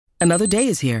Another day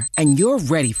is here, and you're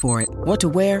ready for it. What to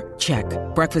wear? Check.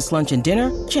 Breakfast, lunch, and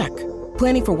dinner? Check.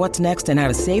 Planning for what's next and how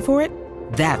to save for it?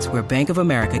 That's where Bank of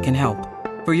America can help.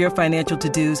 For your financial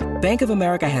to-dos, Bank of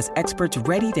America has experts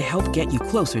ready to help get you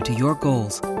closer to your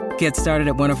goals. Get started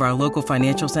at one of our local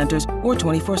financial centers or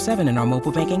 24/7 in our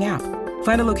mobile banking app.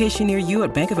 Find a location near you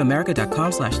at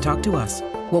bankofamerica.com/talktous.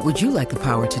 What would you like the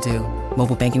power to do?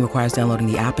 Mobile banking requires downloading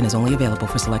the app and is only available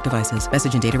for select devices.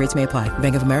 Message and data rates may apply.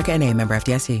 Bank of America N.A., member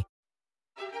FDIC.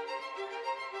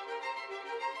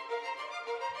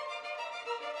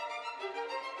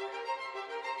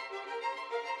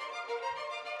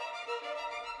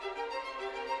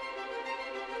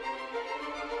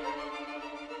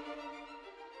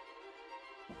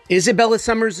 Isabella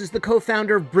Summers is the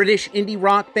co-founder of British indie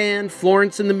rock band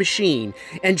Florence and the Machine,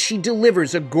 and she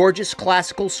delivers a gorgeous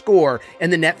classical score in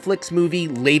the Netflix movie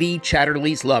Lady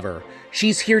Chatterley's Lover.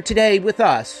 She's here today with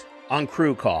us on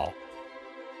Crew Call.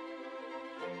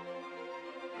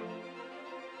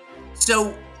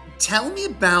 So tell me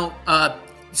about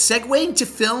segueing to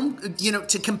film,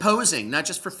 to composing, not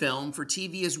just for film, for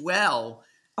TV as well.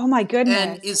 Oh my goodness.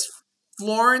 And is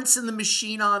Florence and the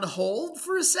Machine on hold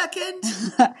for a second?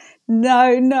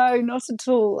 No, not at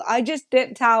all. I just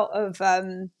dipped out of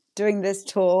doing this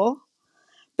tour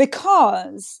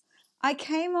because I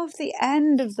came off the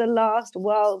end of the last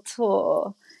world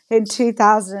tour in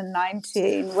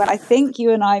 2019 when I think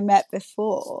you and I met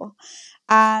before.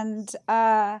 And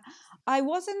I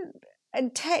wasn't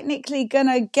technically going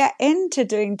to get into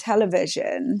doing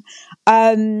television,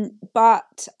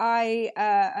 but a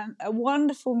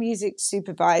wonderful music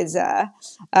supervisor,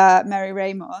 Mary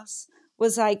Ramos,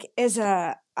 was like,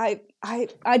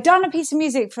 I'd done a piece of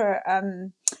music for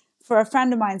a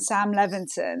friend of mine, Sam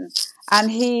Levinson,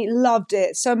 and he loved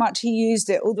it so much he used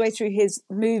it all the way through his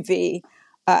movie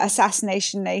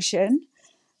Assassination Nation.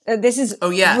 This is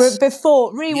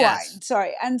before Rewind, yes.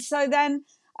 Sorry. And so then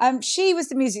she was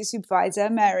the music supervisor,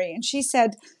 Mary, and she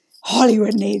said,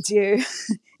 Hollywood needs you.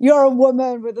 You're a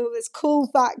woman with all this cool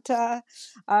factor.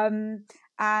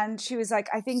 And she was like,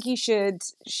 I think you should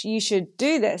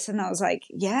do this. And I was like,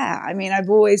 yeah, I mean, I've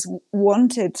always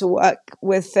wanted to work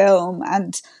with film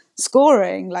and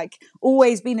scoring, like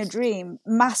always been a dream.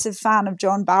 Massive fan of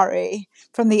John Barry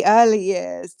from the early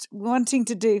years, wanting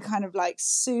to do kind of like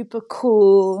super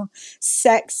cool,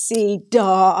 sexy,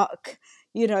 dark,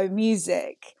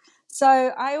 music. So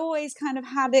I always kind of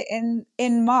had it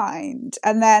in mind.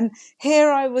 And then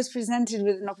here I was presented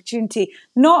with an opportunity,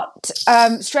 not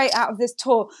straight out of this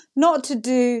tour, not to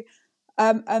do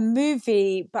a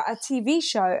movie, but a TV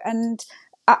show. And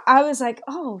I was like,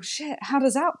 oh, shit, how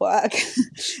does that work?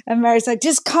 And Mary's like,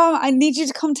 just come. I need you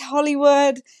to come to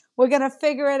Hollywood. We're going to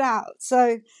figure it out.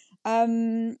 So,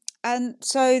 and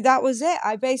so that was it.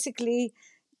 I basically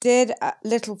did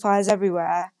Little Fires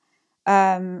Everywhere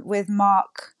with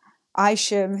Mark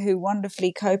Isham, who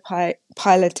wonderfully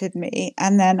co-piloted me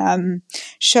and then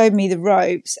showed me the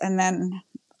ropes, and then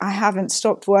I haven't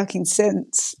stopped working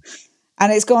since.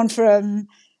 And it's gone from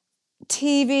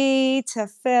TV to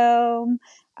film,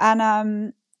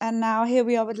 and now here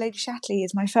we are with Lady Chatterley.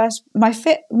 It's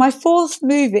my fourth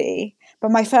movie,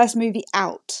 but my first movie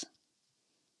out.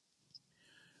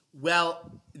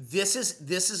 Well, this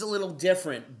is a little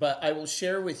different, but I will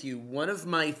share with you one of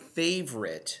my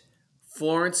favorite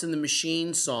Florence and the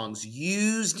Machine songs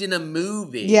used in a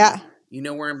movie. Yeah. You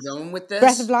know where I'm going with this?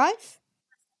 Breath of Life?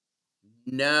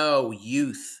 No,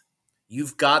 Youth.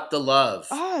 You've Got the Love.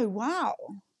 Oh, wow.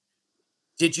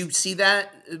 Did you see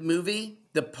that movie?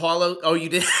 The Paulo... Oh, you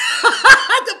did?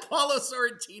 The Paulo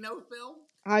Sorrentino film?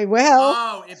 I will.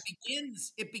 Oh, it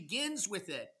begins with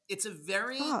it. It's a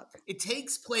very... Fuck. It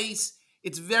takes place...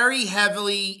 It's very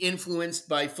heavily influenced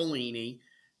by Fellini,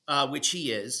 which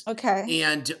he is. Okay.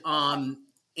 And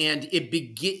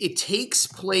it takes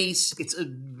place. It's a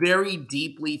very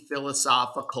deeply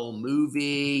philosophical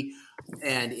movie,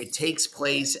 and it takes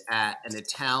place at an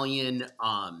Italian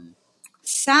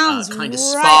sounds kind of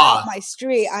right spa up my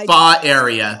street. Spa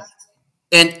area,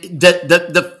 and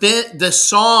the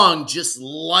song just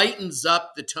lightens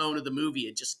up the tone of the movie.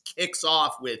 It just kicks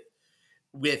off with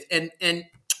and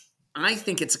I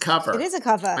think it's a cover. It is a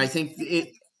cover. I think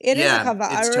it is a cover.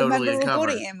 I remember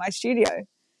recording it in my studio.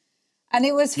 And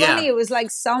it was funny. Yeah. It was like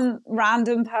some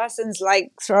random person's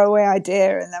like throwaway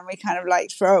idea, and then we kind of like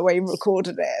throwaway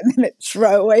recorded it, and then it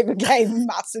throwaway became a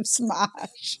massive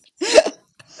smash.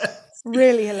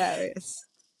 Really hilarious.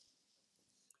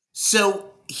 So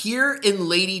here in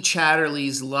Lady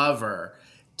Chatterley's Lover,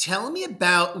 tell me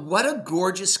about what a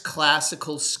gorgeous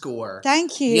classical score.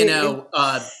 Thank you. You know,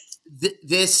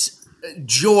 this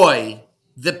joy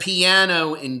the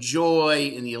piano and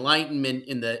joy and the enlightenment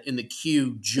in the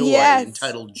cue joy, Yes,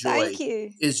 entitled Joy, thank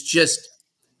you. is just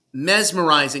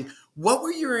mesmerizing. What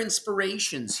were your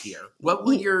inspirations here? What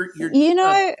were Y- your you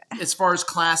know, as far as I'd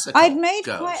classical made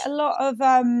quite a goes? lot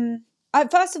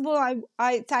of first of all,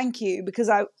 I thank you because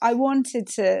I wanted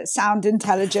to sound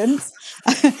intelligent.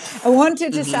 I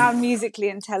wanted to Hmm. sound musically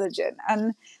intelligent.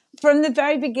 And from the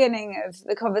very beginning of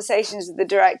the conversations with the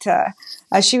director,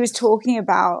 she was talking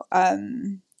about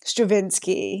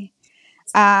Stravinsky,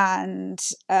 and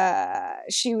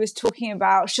she was talking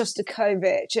about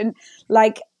Shostakovich, and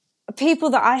like people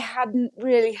that I hadn't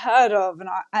really heard of.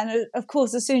 And of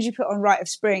course, as soon as you put on Rite of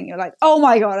Spring, you're like, oh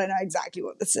my God, I know exactly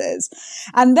what this is.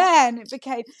 And then it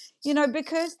became,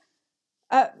 because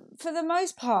for the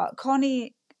most part,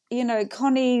 Connie's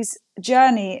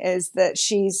journey is that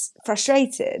she's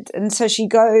frustrated. And so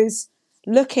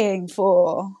looking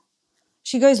for,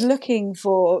 she goes looking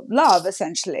for love,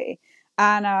 essentially.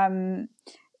 And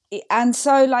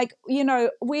so, like,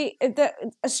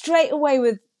 straight away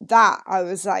with that, I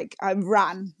was like, I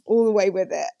ran all the way with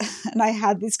it. And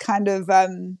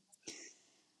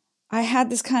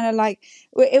like,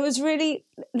 it was really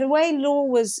the way Law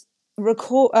was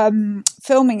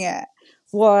filming it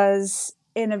was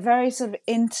in a very sort of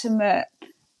intimate,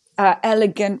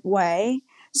 elegant way.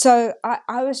 So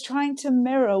I was trying to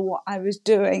mirror what I was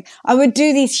doing. I would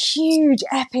do these huge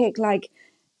epic, like,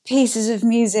 pieces of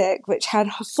music which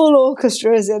had full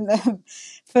orchestras in them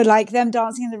for, like, them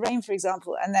dancing in the rain, for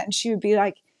example. And then she would be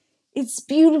like, it's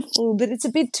beautiful, but it's a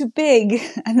bit too big.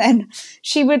 And then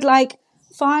she would, like,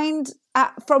 find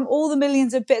from all the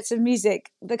millions of bits of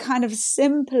music the kind of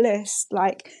simplest,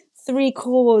 like, three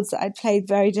chords that I'd played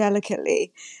very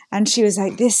delicately. And she was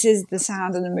like, this is the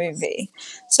sound of the movie.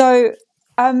 So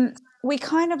we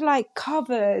kind of, like,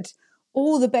 covered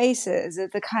all the bases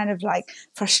of the kind of, like,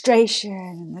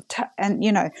 frustration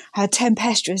and her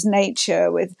tempestuous nature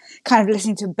with kind of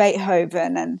listening to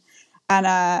Beethoven and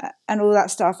all that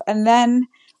stuff. And then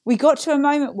we got to a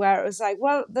moment where it was like,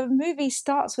 well, the movie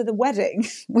starts with a wedding.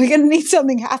 We're going to need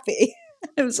something happy.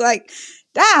 It was like,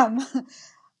 damn,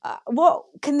 what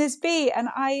can this be? And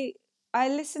I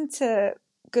listened to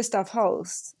Gustav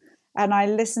Holst and I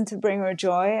listened to Bring Her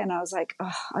Joy, and I was like,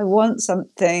 oh, I want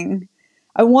something.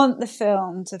 I want the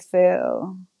film to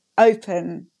feel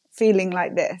open, feeling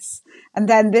like this. And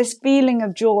then this feeling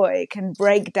of joy can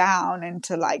break down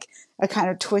into, like, a kind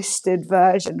of twisted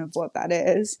version of what that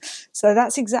is. So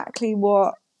that's exactly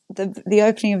what the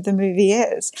opening of the movie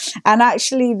is. And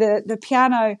actually the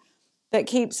piano that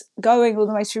keeps going all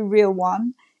the way through reel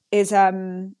one is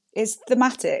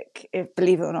thematic, if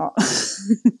believe it or not.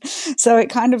 So it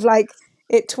kind of, like,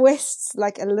 it twists,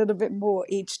 like, a little bit more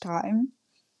each time.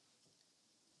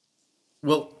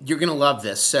 Well, you're going to love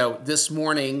this. So this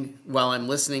morning, while I'm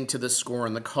listening to the score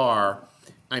in the car,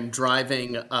 I'm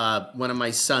driving one of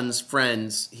my son's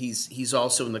friends. He's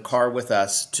also in the car with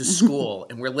us to school,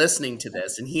 and we're listening to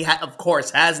this. And he, of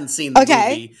course, hasn't seen the Okay.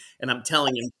 movie. And I'm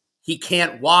telling him he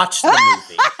can't watch the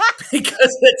movie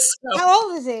because it's so, How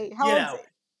old is he? you How old is know,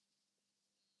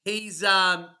 he? he's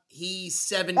Oh,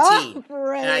 17, and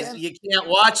brilliant. you can't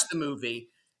watch the movie.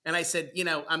 And I said,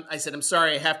 I said, I'm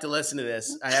sorry, I have to listen to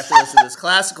this. I have to listen to this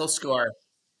classical score.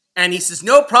 And he says,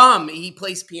 no problem. He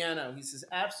plays piano. He says,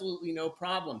 absolutely no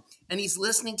problem. And he's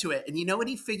listening to it. And you know what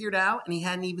he figured out? And he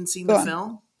hadn't even seen Go the on.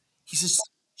 film. He says,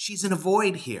 she's in a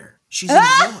void here. She's in a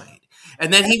Ah! void.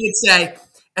 And then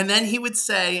he would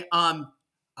say,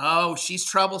 oh, she's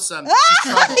troublesome.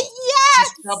 She's troubled. She's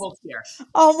Yes. troubled here.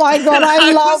 Oh my God, And I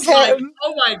I love was like, him.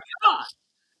 oh my God.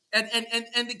 And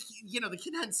the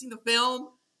kid hadn't seen the film.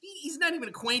 He's not even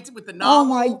acquainted with the Oh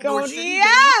my novel, nor God, should he be.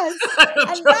 yes.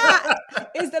 And that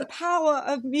is the power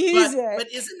of But music.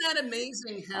 isn't that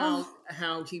amazing Oh,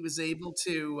 how he was able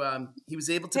to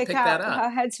pick pick that out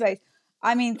up? her headspace.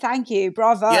 I mean, thank you.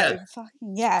 Bravo. Yeah,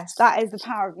 Fucking yes. That is the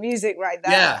power of music right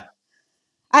there. yeah,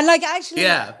 And, like, actually,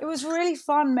 yeah. it was really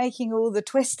fun making all the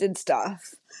twisted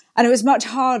stuff. And it was much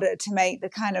harder to make the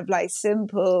kind of, like,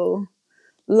 simple,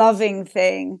 loving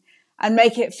thing and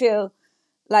make it feel,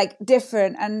 like,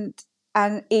 different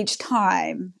and each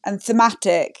time and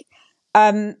thematic.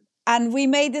 And I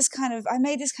made this kind of,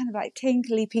 like,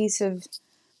 tinkly piece of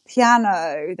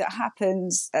piano that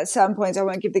happens at some points. I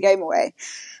won't give the game away.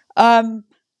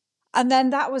 And then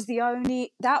that was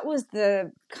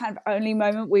the kind of only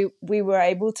moment we were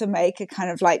able to make a kind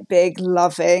of, like, big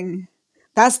loving.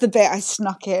 That's the bit I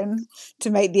snuck in to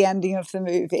make the ending of the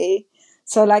movie.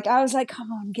 So, like, I was like, come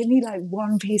on, give me, like,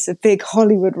 one piece of big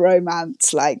Hollywood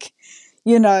romance. Like,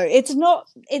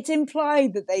 it's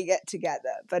implied that they get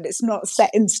together, but it's not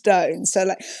set in stone. So,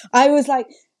 like, I was like,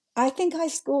 I think I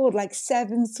scored like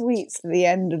 7 sweets at the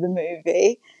end of the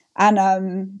movie,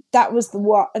 and that was the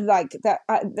what like that.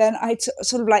 Then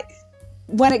sort of like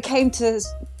when it came to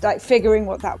like figuring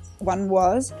what that one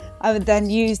was, I would then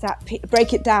use that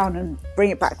break it down and bring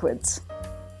it backwards.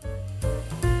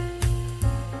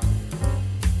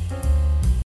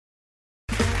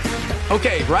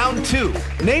 Okay, round 2.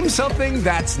 Name something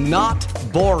that's not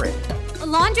boring. A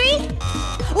laundry?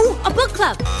 Ooh, a book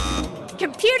club.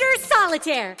 Computer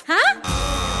solitaire, huh?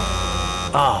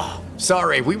 Ah, oh,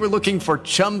 sorry, we were looking for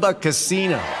Chumba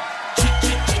Casino.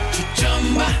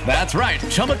 That's right,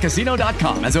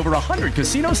 ChumbaCasino.com has over 100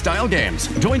 casino-style games.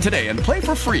 Join today and play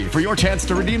for free for your chance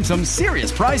to redeem some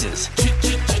serious prizes.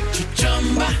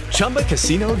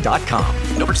 ChumbaCasino.com.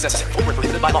 No purchase necessary. Void where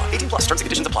prohibited by law. 18 plus. Terms and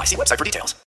conditions apply. See website for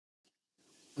details.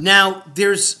 Now,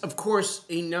 there's, of course,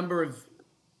 a number of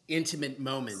intimate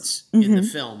moments in the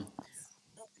film.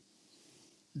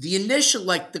 The initial,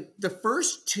 like the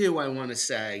first two, I want to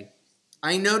say,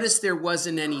 I noticed there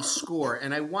wasn't any score,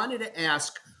 and I wanted to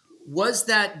ask, was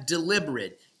that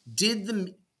deliberate? Did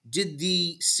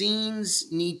the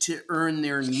scenes need to earn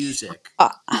their music?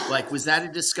 Like, was that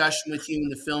a discussion with you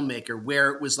and the filmmaker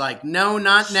where it was like, no,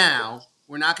 not now.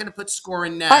 We're not going to put score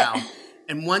in now.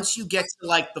 And once you get to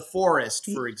like the forest,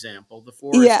 for example, the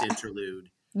forest interlude,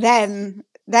 then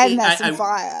there's some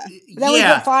fire. Then we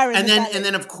put fire in and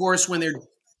then of course when they're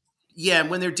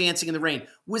dancing in the rain.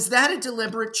 Was that a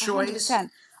deliberate choice? 100%.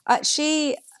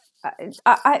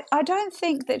 I don't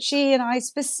think that she and I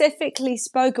specifically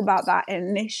spoke about that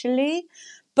initially,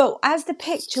 but as the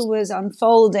picture was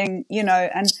unfolding, you know,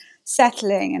 and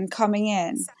settling and coming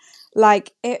in,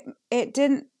 like it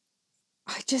didn't.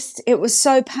 It was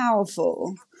so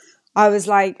powerful. I was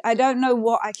like, I don't know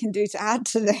what I can do to add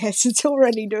to this. It's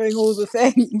already doing all the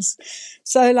things.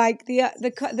 So like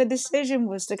the decision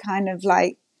was to kind of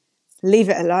like leave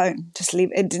it alone. Just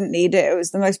leave it. Didn't need it. It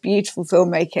was the most beautiful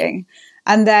filmmaking.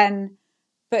 And then,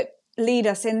 but lead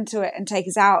us into it and take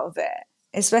us out of it,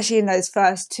 especially in those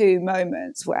first 2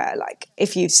 moments where like,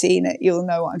 if you've seen it, you'll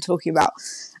know what I'm talking about.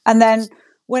 And then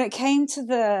when it came to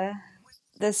the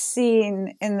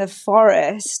scene in the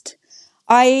forest,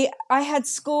 I had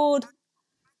scored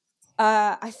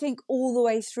I think all the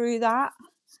way through that,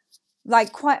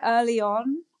 like quite early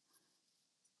on,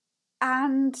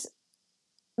 and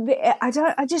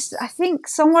I think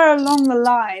somewhere along the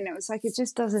line it was like it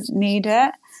just doesn't need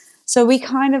it. So we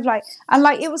kind of like, and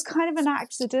like it was kind of an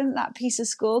accident, that piece of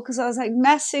score, because I was like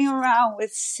messing around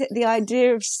with the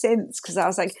idea of synths, because I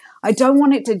was like, I don't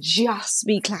want it to just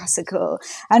be classical.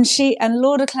 And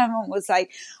Lauda Clement was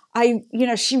like,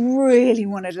 she really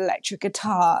wanted electric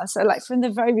guitar. So like from the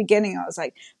very beginning, I was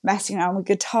like messing around with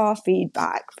guitar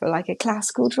feedback for like a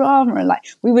classical drama. And like,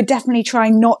 we were definitely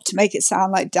trying not to make it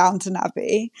sound like Downton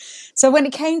Abbey. So when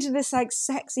it came to this like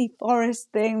sexy forest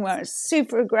thing where it's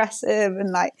super aggressive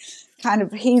and like kind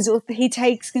of he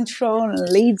takes control and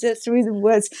leads us through the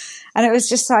woods. And it was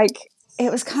just like, it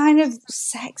was kind of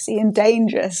sexy and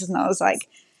dangerous. And I was like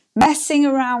messing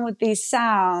around with these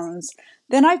sounds.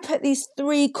 Then I put these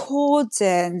 3 chords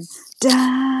in,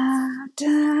 da,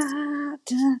 da,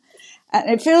 da, and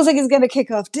it feels like it's going to kick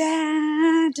off,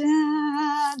 da,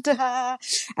 da, da.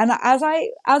 And as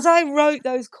I wrote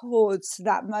those chords to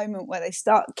that moment where they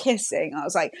start kissing, I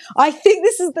was like, I think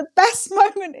this is the best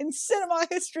moment in cinema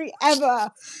history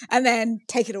ever. And then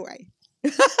take it away.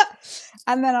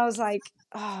 And then I was like,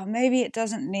 oh, maybe it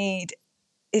doesn't need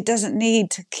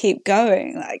to keep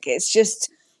going. Like it's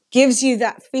just gives you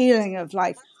that feeling of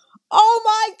like, oh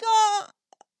my God.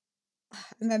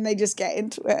 And then they just get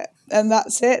into it and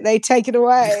that's it. They take it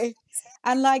away.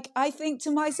 And like, I think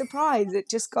to my surprise, it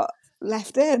just got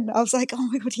left in. I was like, oh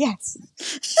my God, yes.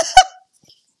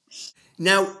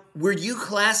 Now, were you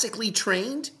classically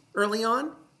trained early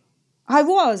on? I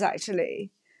was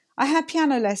actually. I had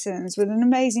piano lessons with an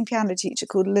amazing piano teacher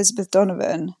called Elizabeth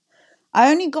Donovan.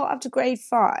 I only got up to grade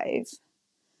 5,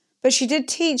 but she did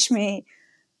teach me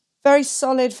very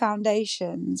solid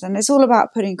foundations, and it's all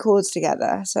about putting chords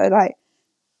together. So like,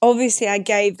 obviously I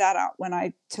gave that up when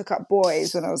I took up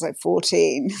boys when I was like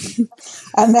 14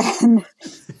 and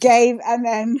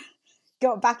then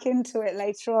got back into it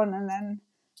later on, and then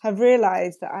have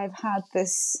realized that I've had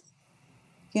this,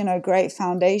 great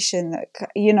foundation that,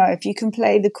 if you can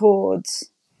play the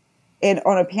chords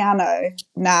on a piano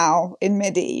now in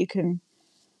MIDI, you can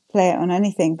play it on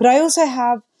anything. But I also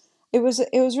have, it was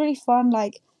really fun.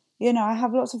 Like, I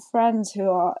have lots of friends who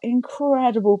are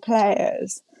incredible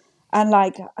players, and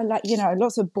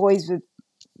lots of boys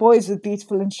with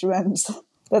beautiful instruments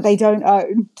that they don't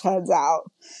own, turns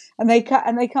out. And they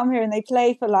come here and they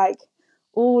play for like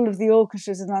all of the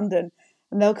orchestras in London.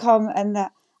 and they'll come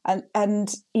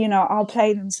and you know, I'll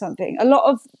play them something. A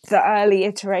lot of the early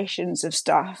iterations of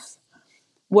stuff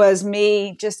was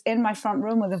me just in my front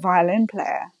room with a violin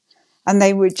player, and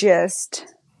they would just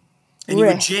and you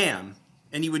would riff. jam,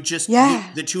 and you would just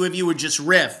Yeah. the two of you would just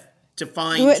riff to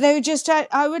find. They would just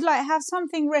I would like have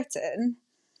something written,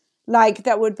 like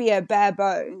that would be a bare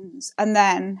bones, and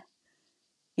then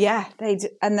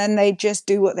they just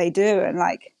do what they do, and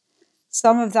like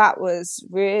some of that was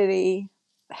really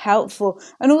helpful.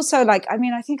 And also, like, I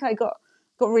mean, I think I got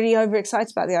really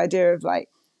overexcited about the idea of like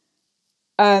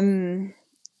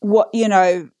what, you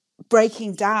know,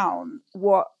 breaking down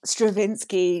what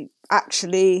Stravinsky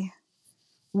actually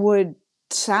would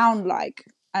sound like,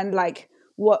 and like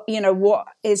what, you know, what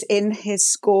is in his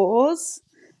scores.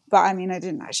 But I mean, I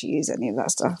didn't actually use any of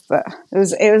that stuff, but it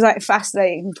was like a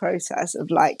fascinating process of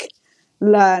like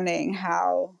learning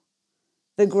how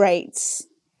the greats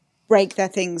break their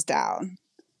things down.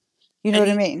 You know what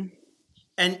I mean?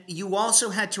 And you also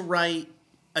had to write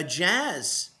a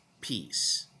jazz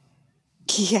piece.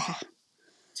 Yeah.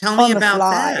 Tell me On the about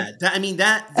fly. that. I mean,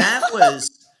 that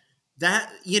was that,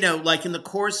 you know, like in the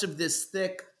course of this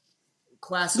thick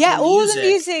classical Yeah, all the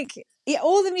music. music. Yeah,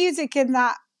 all the music in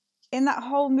that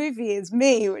whole movie is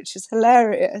me, which is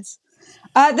hilarious.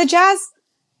 The jazz.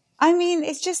 I mean,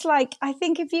 it's just like, I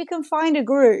think if you can find a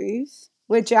groove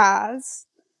with jazz,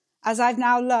 as I've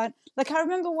now learned. Like, I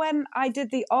remember when I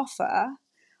did The Offer,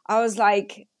 I was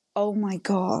like, oh my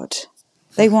God,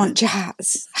 they want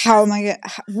jazz. How am I going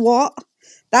to, what?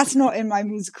 That's not in my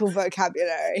musical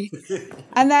vocabulary.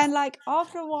 And then, like,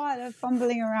 after a while of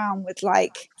fumbling around with,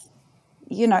 like,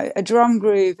 you know, a drum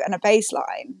groove and a bass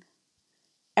line,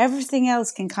 everything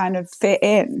else can kind of fit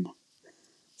in.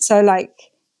 So,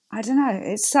 like, I don't know,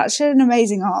 it's such an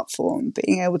amazing art form,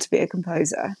 being able to be a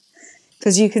composer,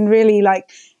 because you can really, like,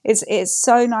 it's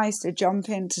so nice to jump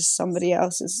into somebody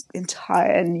else's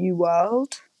entire new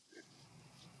world.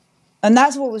 And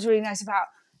that's what was really nice about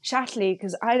Shatterly,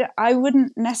 because I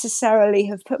wouldn't necessarily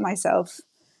have put myself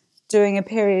doing a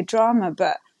period drama,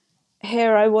 but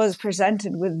here I was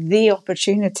presented with the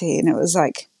opportunity, and it was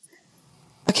like,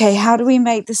 okay, how do we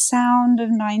make the sound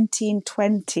of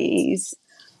 1920s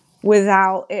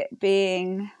without it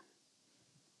being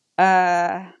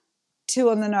too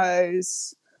on the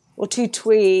nose or too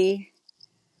twee,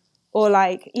 or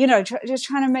like, you know, just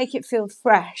trying to make it feel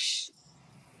fresh.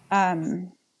 So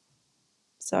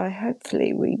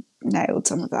hopefully we nailed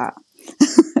some of that.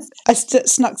 I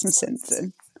snuck some synths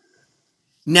in.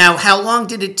 Now, how long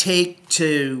did it take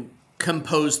to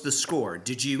compose the score?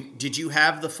 Did you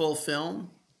have the full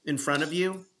film in front of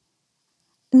you?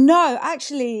 No,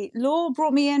 actually, Law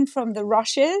brought me in from the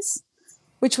rushes,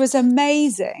 which was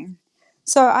amazing.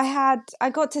 So I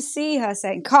got to see her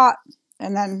saying cut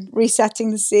and then resetting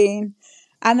the scene.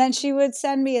 And then she would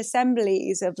send me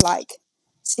assemblies of like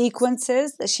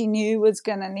sequences that she knew was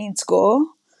going to need score.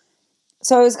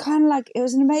 So it was kind of like, it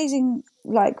was an amazing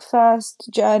like first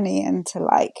journey into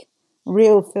like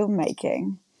real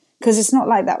filmmaking. Because it's not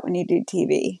like that when you do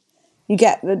TV. You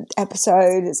get the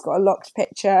episode, it's got a locked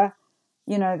picture.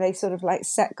 You know, they sort of like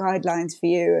set guidelines for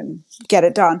you and get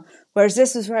it done. Whereas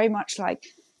this was very much like,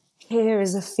 here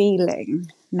is a feeling.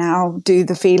 Now do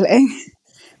the feeling.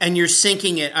 And you're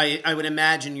syncing it. I would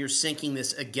imagine you're syncing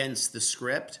this against the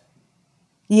script.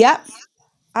 Yep,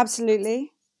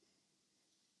 absolutely.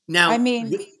 I Now,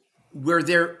 mean, were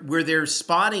there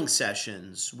spotting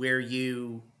sessions where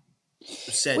you we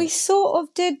said, sort of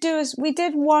we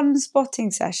did one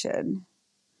spotting session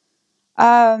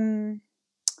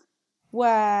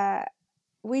where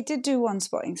we did do one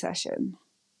spotting session,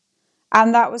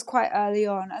 and that was quite early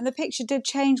on, and the picture did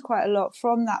change quite a lot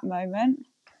from that moment.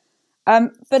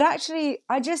 But actually,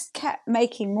 I just kept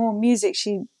making more music.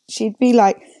 She'd be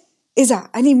like, Isa,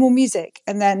 I need more music.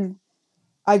 And then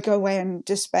I'd go away and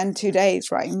just spend 2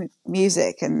 days writing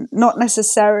music, and not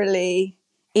necessarily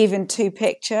even to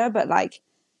picture, but like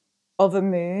of a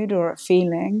mood or a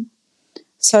feeling.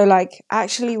 So like,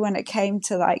 actually, when it came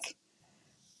to like,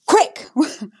 quick,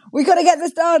 we got to get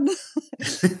this done.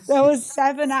 There was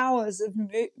 7 hours of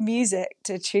music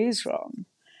to choose from.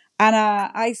 And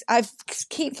I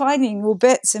keep finding more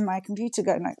bits in my computer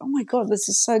going like, oh my God, this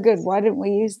is so good. Why didn't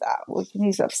we use that? We can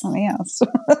use that for something else.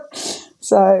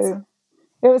 So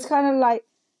it was kind of like,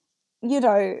 you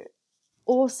know,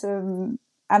 awesome.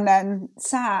 And then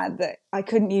sad that I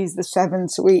couldn't use the 7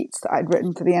 suites that I'd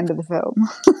written for the end of the film.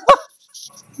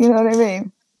 You know what I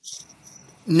mean?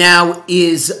 now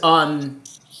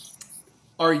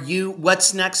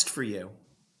what's next for you?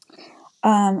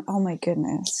 Oh my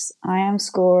goodness. I am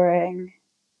scoring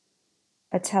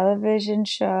a television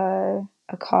show,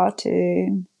 a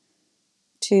cartoon,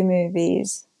 2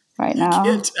 movies right now.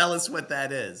 You can't tell us what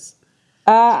that is.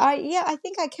 I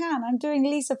think I can. I'm doing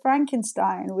Lisa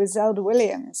Frankenstein with Zelda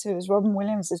Williams, who is Robin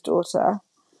Williams' daughter,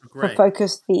 for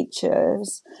Focus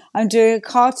Features. I'm doing a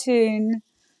cartoon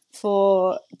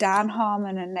for Dan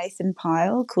Harmon and Nathan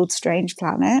Pyle called Strange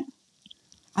Planet.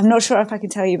 I'm not sure if I can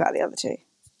tell you about the other 2.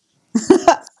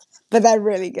 But they're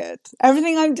really good.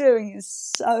 Everything I'm doing is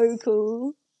so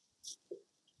cool.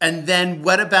 And then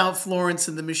what about Florence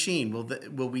and the Machine?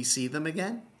 Will we see them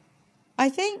again? I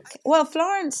think, well,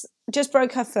 Florence just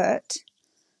broke her foot.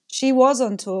 She was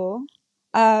on tour.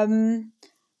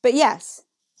 But yes,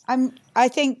 I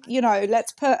think,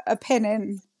 let's put a pin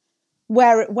in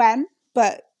when,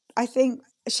 but I think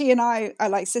she and I are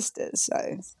like sisters,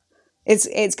 so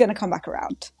it's going to come back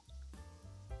around.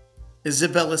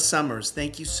 Isabella Summers,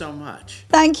 thank you so much.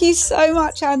 Thank you so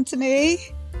much, Anthony.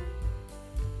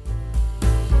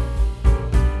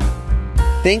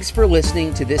 Thanks for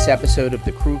listening to this episode of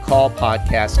the Crew Call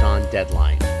podcast on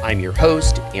Deadline. I'm your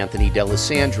host, Anthony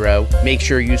D'Alessandro. Make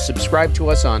sure you subscribe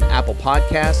to us on Apple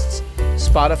Podcasts,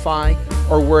 Spotify,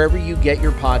 or wherever you get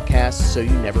your podcasts so you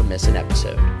never miss an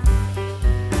episode.